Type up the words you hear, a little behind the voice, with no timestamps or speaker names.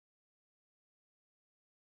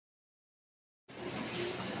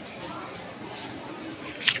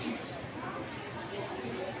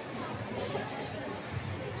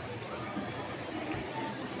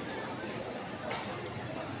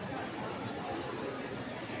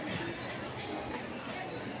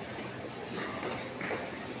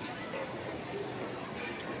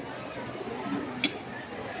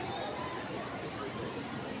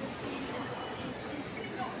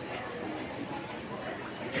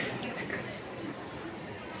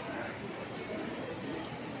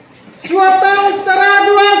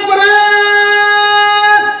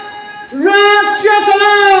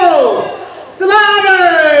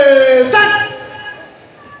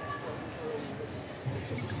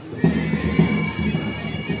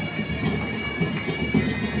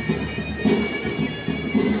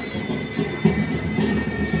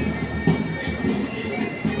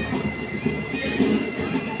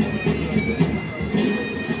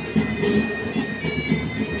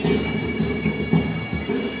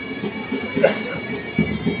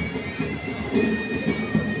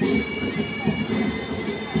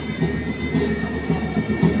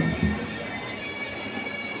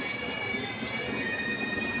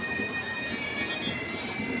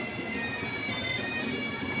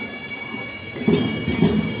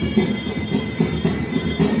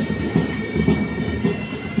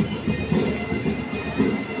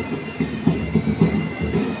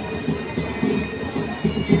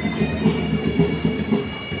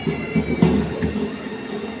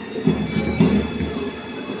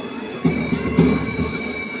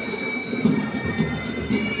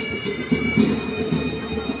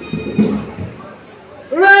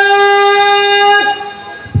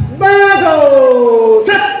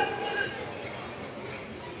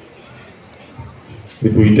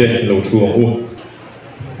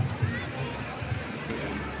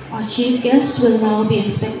Our chief guest will now be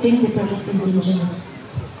inspecting the parade contingents.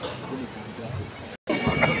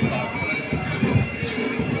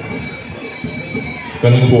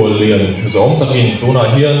 Kan kualian zom takin tuna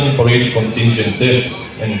hian parade contingent de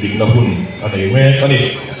en bignahun anay me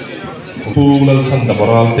kanit pulal san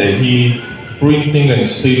nabaral te hi printing and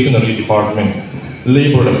stationery department,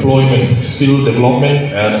 labor employment, skill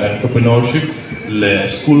development and entrepreneurship le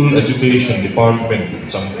school education department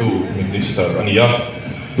sangtu minister aniya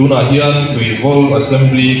tuna hian to evolve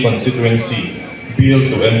assembly constituency bill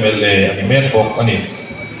to MLA ani mepok ani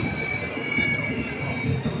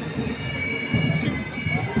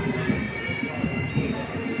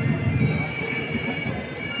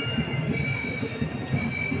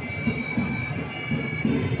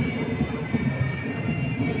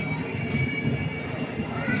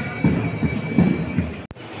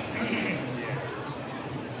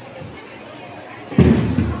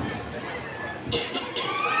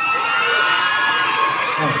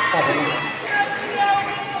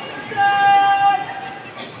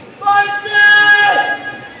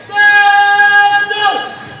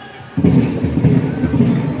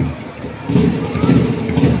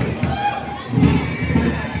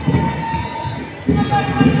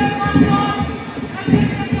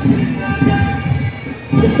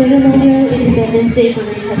The ceremonial Independence Day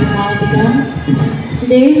parade has now begun.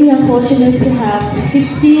 Today we are fortunate to have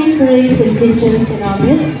 15 parade contingents in our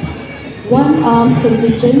midst, 1 armed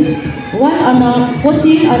contingent,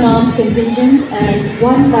 14 unarmed contingent, and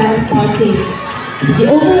 1 band party. The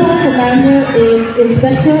overall commander is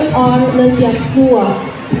Inspector R. Lalbiakua.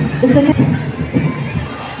 The second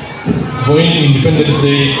going Independence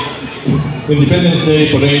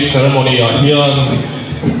Day parade ceremony here.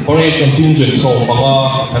 Parade contingent so mga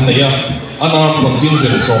anaya unarmed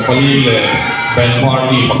contingent so palile band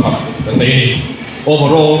party pakat anay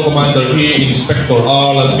overall commander he Inspector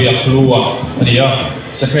R. Lalbiakua aniya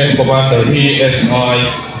second commander he SI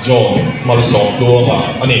John Marsong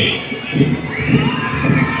Luama ani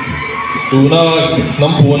tuna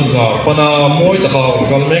nampuan sa panamoy taka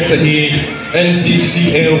kalmek tahi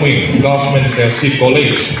NCC Air Wing Government Service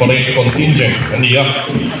College parade contingent aniya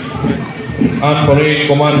and parade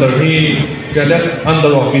commander he Cadet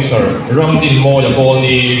Under Officer Ramdin Mo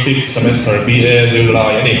Yaponi 5th semester BA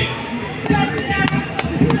Zulay ani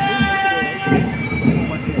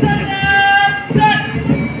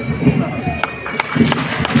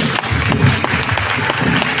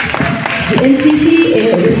The NCC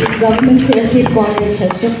Government Service College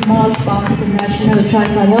has just marched past the national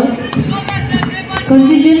tricolor.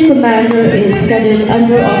 Contingent commander is Cadet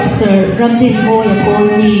Under Officer Ramdin Mo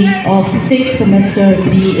Yaponi of 6th semester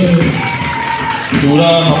BA.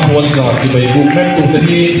 Tuna mapuan sa tibay movement kung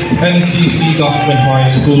tahi NCC Government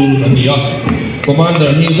High School aniya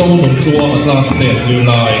commander ni Zone Nungtua at class 10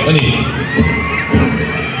 Zulay ani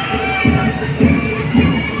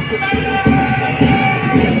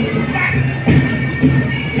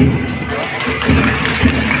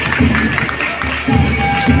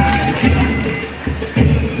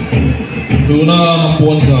tuna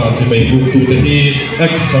mapuan sa tibay movement tahi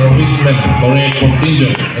ex-servicemen parade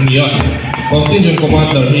contingent aniya contingent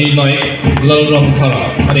commander ni Naik Lalram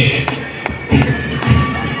Khara ani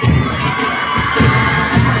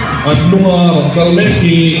at mga kalmek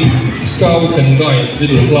ni Scouts and Guides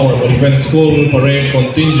Little Flower Convent School parade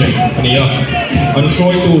contingent aniya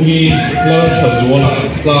anshoy to hi Lal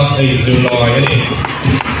Chazuala class 8 Zulay ani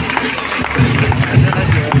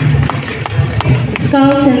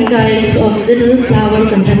Scouts and Guides of Little Flower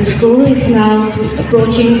Convent School is now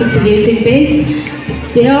approaching the saluting base.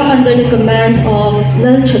 They are under the command of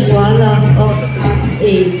Lal Chazwala of Class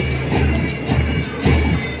 8.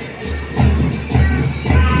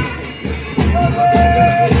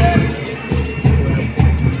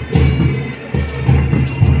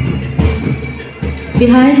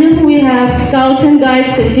 Behind them we have Scouts and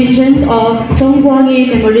Guides contingent of Chongguangi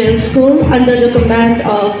Memorial School under the command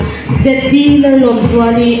of Zeddi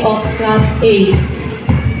Lalomzwali of Class 8.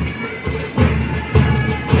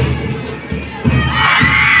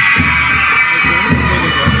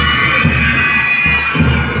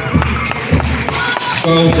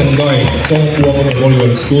 Scouts and Guides Songpuang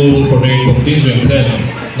Memorial School Parade Contingent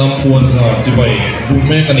 10 Nampuan sa Chibay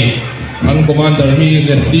Bumekani ang Commander he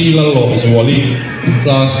is T. Lalo Siwali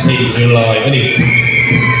Class 8 July Ani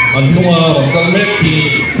ang Tunga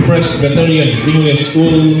Rangkalmeki Presbyterian English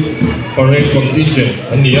School Parade Contingent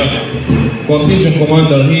Ania Contingent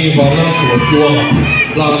Commander he Varnam Tuang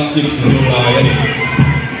Class 6 July Ani.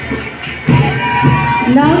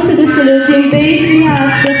 Now to the saluting base, we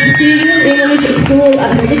have Presbyterian English School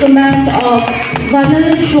under the command of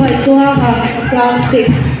Vanal Shuaituaha, Class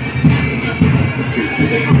 6.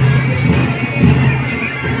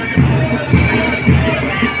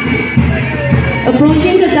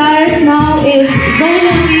 Approaching the dais now is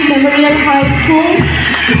Zonali Memorial High School.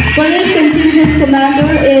 Parade Contingent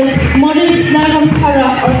Commander is Maurice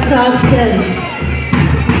Narampara of Class 10.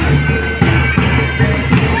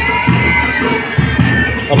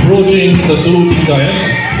 Approaching the saluting dais,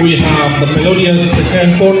 we have the melodious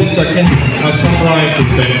 2nd 42nd Assam Rifle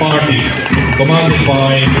Party, commanded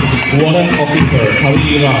by Warrant Officer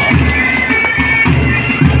Harira.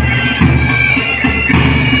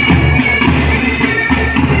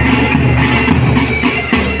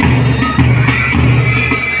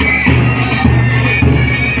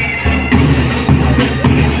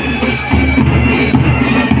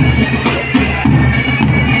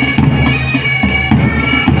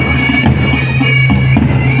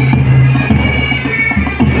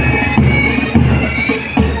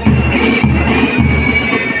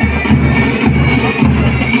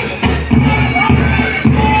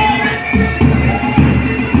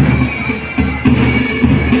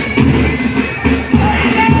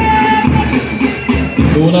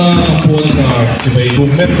 Chibay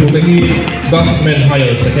Bukmet Putagi Government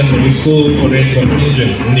Higher Secondary School Parade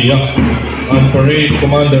Contingent India and Parade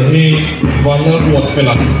Commander he Vanal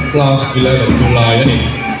Watfela Class 11 July Ani.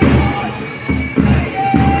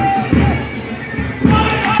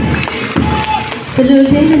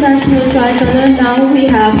 Saluting the national tricolor, now we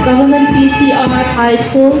have Government PCR High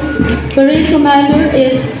School. Parade Commander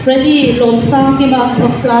is Freddy Lomsang Kima of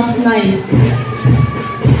Class 9.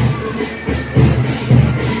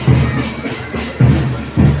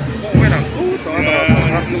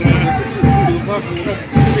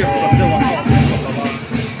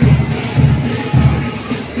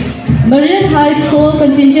 Marian High School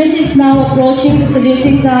contingent is now approaching the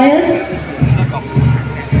saluting dais.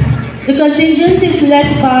 The contingent is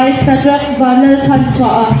led by Sadrak Vanal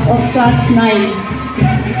Thanswa of Class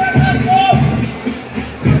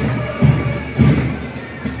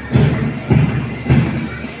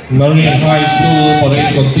 9. Marian High School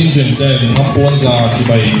Parade Contingent 10 Nampuan sa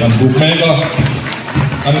Chibay and Bukmega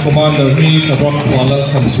and Commander he Sadrak Vanal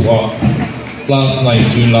Thanswa Class 9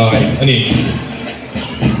 July Ani.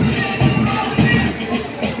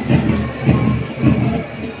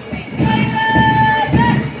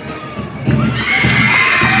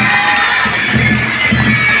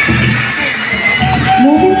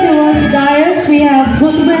 We have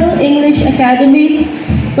Goodwill English Academy.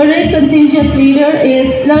 Parade contingent leader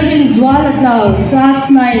is Larin Zwalatlau, Class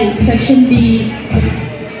 9, Section B.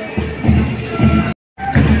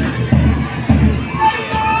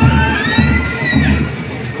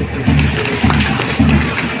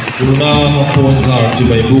 Una Mapuanzar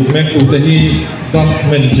Chibay Bukmet Utahi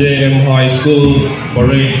Government JM High School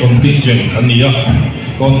Parade Contingent Ania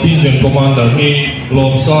Contingent Commander he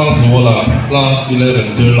Lomsang Zwala Class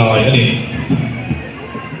 11 July Ani.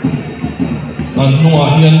 And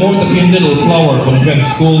Nua Hiano the Kindle Flower Convent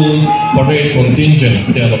School Parade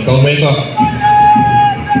Contingent Hiano Kalmeka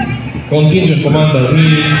Contingent Commander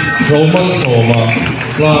he Roman Soma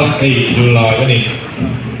Class 8 July Ani.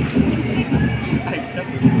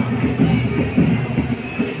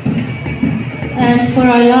 And for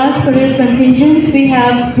our last parade contingent, we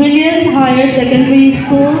have Brilliant Higher Secondary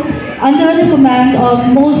School under the command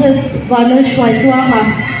of Moses Vanal Shwaituaha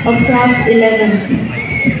of Class 11.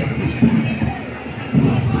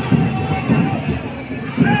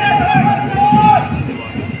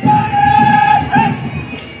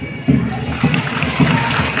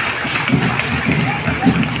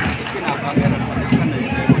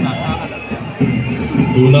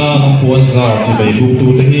 Una Nampuan sa Chibay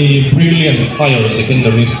Buktu Tahi Brilliant Higher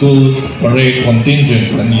Secondary School Parade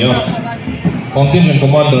Contingent Ania Contingent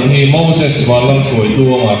Commander he Moses Valang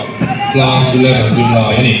Shuaituaha Class 11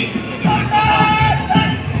 July Ani.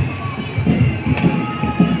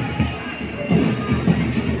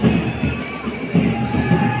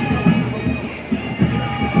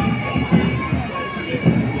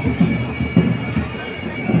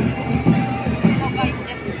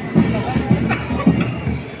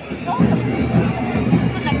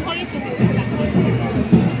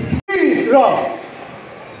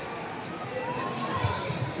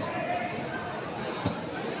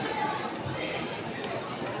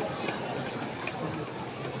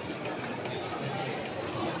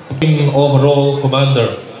 Overall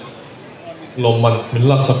Commander Loman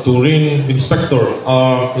Minlak Sakturin, Inspector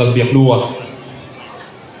R. Lalbiaklua.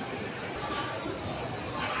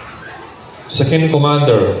 Second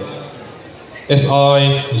Commander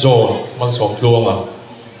S.I. John Mansong Kluanga.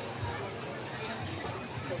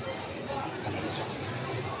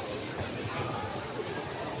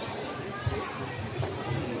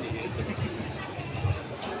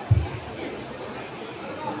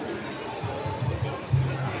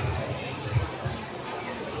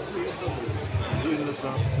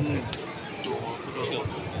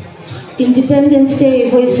 Independence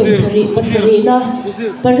Day Voice of Pasarina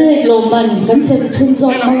Parade Loman Gansen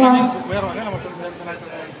Chunzong Mga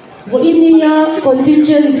Voinia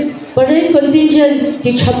Contingent Parade Contingent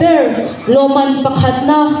Di Chaber Loman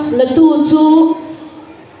Pakhatna Latu Chu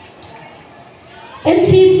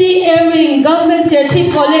NCC Airing Government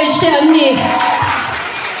Certif College Te Amni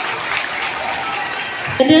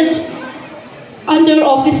Under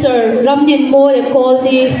Officer Ramdin Moy called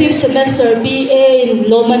the 5th semester BA in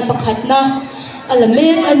Loman Pakhatna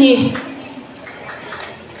Alamet Ani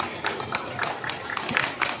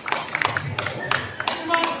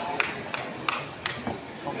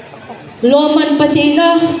Loman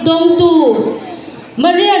Patina Dongtu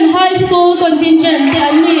Marian High School Contingent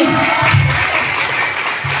Ani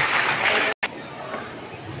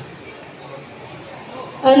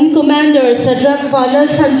and Commander Sadrak Valal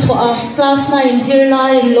Sanchua, Class 9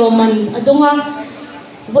 Zirline Loman Adunga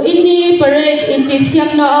Voini Parade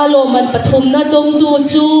Intisiam na Loman Patum na Dongdu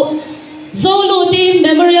Chu Zoluti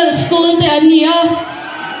Memorial School Te Ania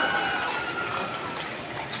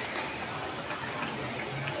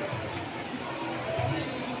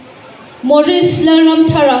Morris Laram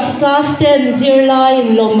Thara, Class 10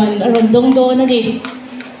 Zirline Loman Arondongdo na di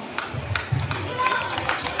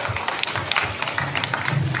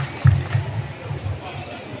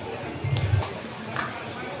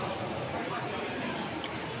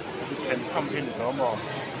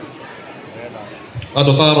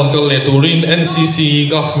Adotaron Kaleturin NCC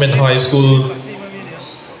Government High School.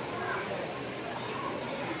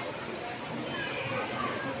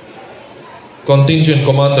 Contingent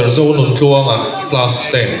Commander Zonun Kluanga,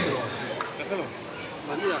 Class 10.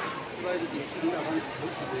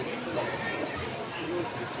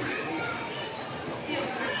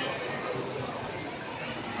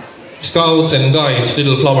 Scouts and Guides,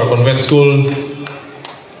 Little Flower Convent School.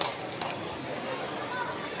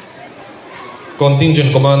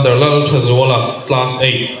 Contingent Commander Lal Chazuola, Class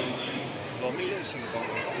 8.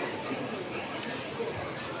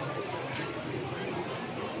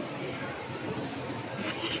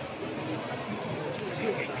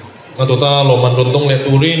 Natota Loman Rondong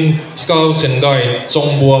Leturin, Scouts and Guides,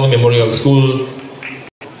 Zongbuang Memorial School.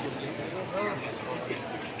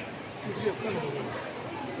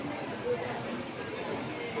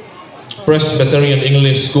 Presbyterian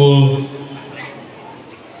English School.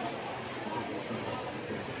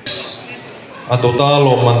 Atota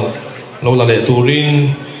Loman Lola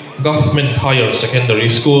Leturin, Government Higher Secondary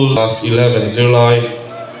School, Class 11 Zirlai.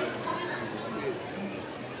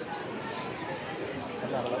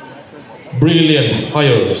 Brilliant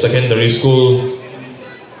Higher Secondary School.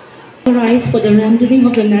 Rise for the rendering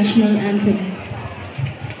of the national anthem.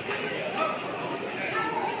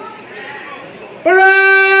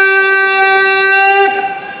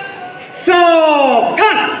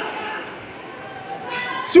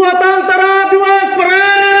 Swatantara Diwas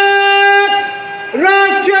Parade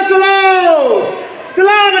Rasya Selalu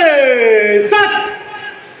Selame Sas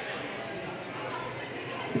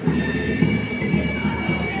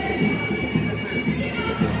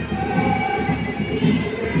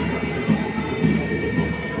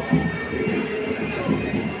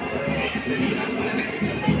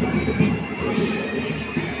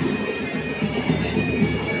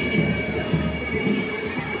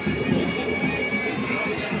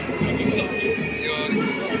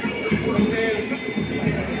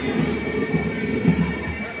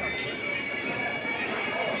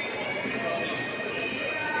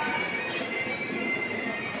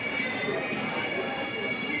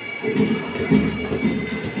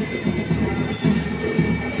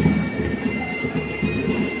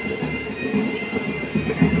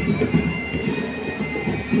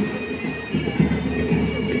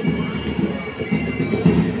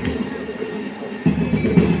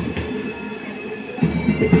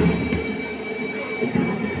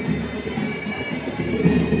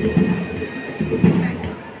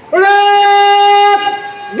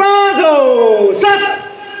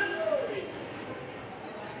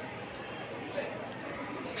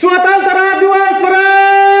Swatantara Diwas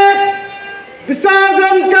Parade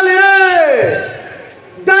Sergeant Kaliai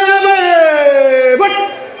Daya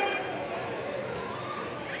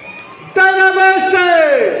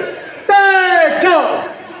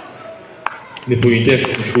ni pui te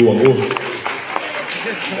chu ang u